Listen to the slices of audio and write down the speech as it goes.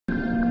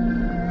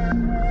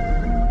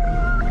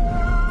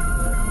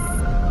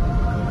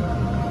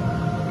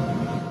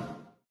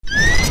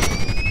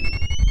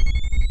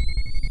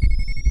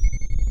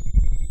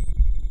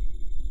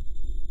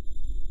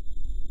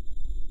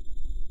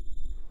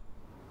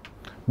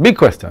Big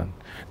question.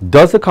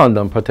 Does the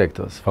condom protect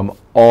us from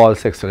all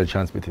sexually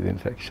transmitted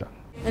infection?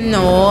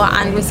 No,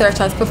 and research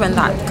has proven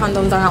that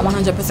condoms are not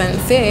 100%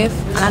 safe,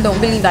 and I don't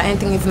believe that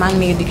anything is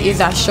man-made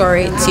is a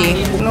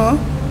surety. No,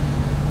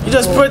 you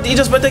just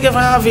protect you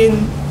from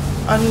having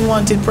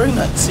unwanted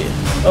pregnancy.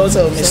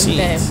 Also,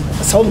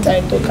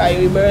 sometimes to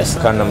carry reverse.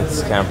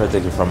 Condoms can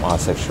protect you from all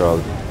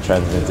sexual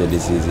transmitted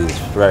diseases.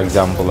 For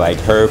example, like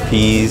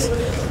herpes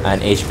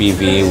and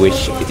HPV,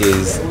 which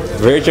is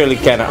virtually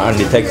kind of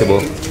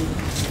undetectable.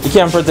 You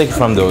can protect you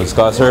from those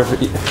because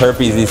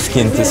herpes is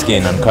skin to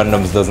skin and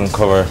condoms doesn't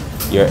cover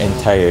your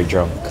entire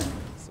junk.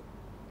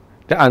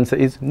 The answer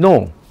is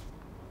no,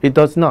 it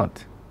does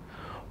not.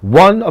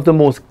 One of the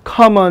most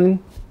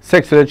common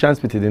sexually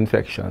transmitted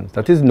infections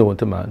that is known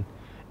to man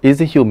is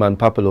the human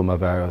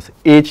papillomavirus,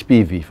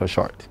 HPV for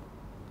short.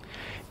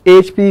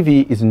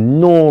 HPV is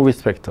no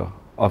respecter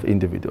of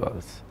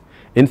individuals,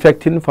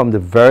 infecting from the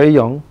very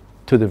young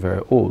to the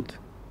very old.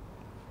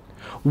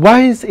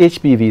 Why is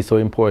HPV so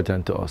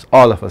important to us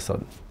all of a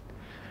sudden?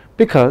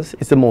 Because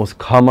it's the most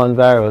common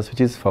virus which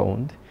is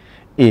found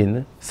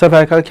in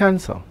cervical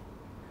cancer,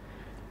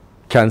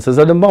 cancers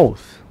of the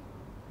mouth,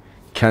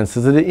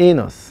 cancers of the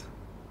anus,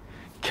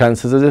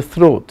 cancers of the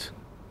throat.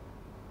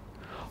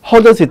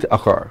 How does it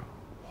occur?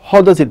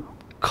 How does it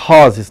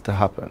cause this to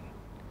happen?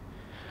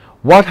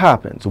 What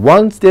happens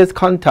once there's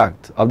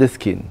contact of the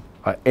skin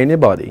or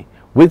anybody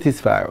with this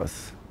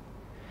virus?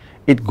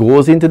 It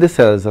goes into the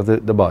cells of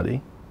the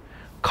body,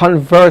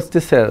 converts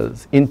the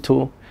cells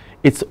into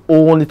its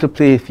own little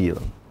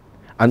playfield,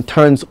 and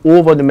turns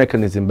over the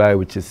mechanism by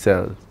which the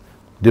cell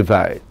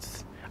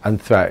divides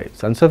and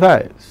thrives and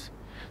survives.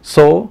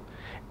 So,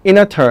 in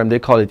a term, they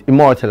call it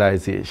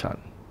immortalization.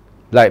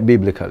 Like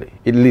biblically,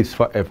 it lives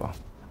forever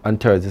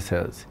and turns the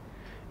cells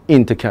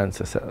into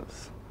cancer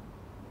cells.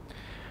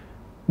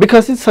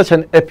 Because it's such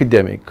an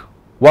epidemic,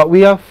 what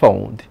we have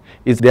found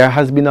is there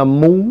has been a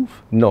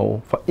move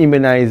now for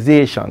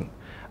immunization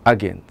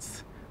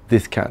against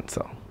this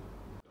cancer.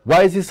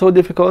 Why is it so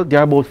difficult? There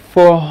are about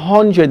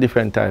 400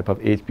 different types of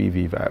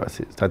HPV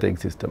viruses that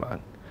exist in man.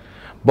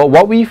 But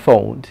what we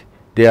found,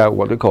 they are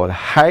what we call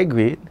high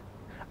grade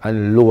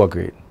and lower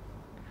grade.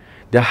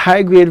 The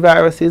high grade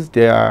viruses,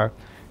 there are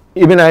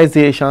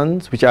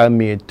immunizations which are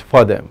made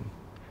for them.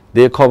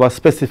 They cover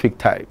specific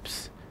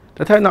types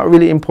that are not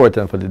really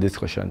important for the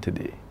discussion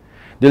today.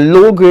 The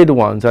low grade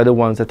ones are the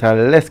ones that are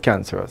less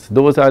cancerous.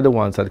 Those are the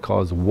ones that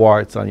cause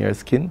warts on your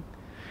skin,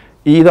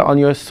 either on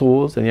your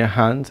soles, on your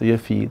hands or your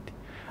feet,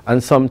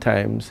 and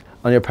sometimes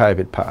on your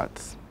private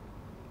parts.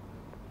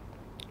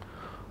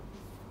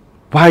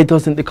 Why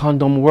doesn't the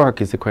condom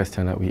work is the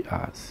question that we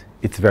ask.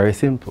 It's very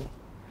simple.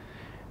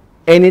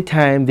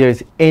 Anytime there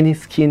is any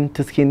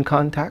skin-to-skin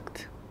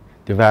contact,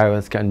 the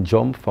virus can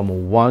jump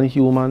from one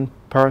human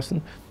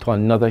person to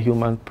another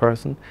human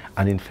person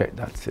and infect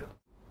that cell.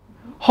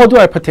 How do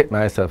I protect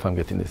myself from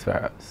getting this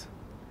virus?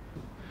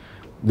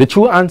 The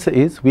true answer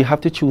is we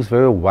have to choose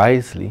very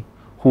wisely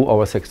who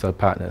our sexual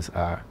partners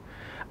are.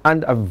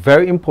 And a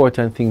very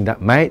important thing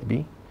that might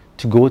be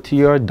to go to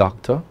your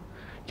doctor,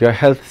 your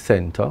health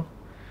center,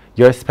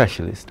 your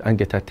specialist and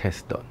get a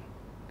test done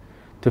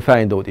to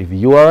find out if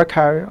you are a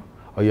carrier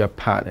or your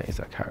partner is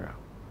a carrier.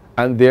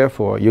 And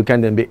therefore, you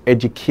can then be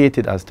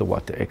educated as to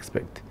what to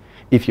expect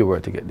if you were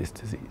to get this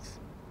disease.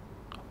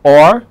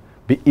 Or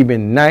be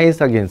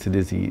immunized against the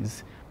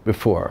disease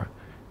before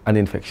an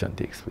infection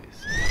takes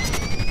place.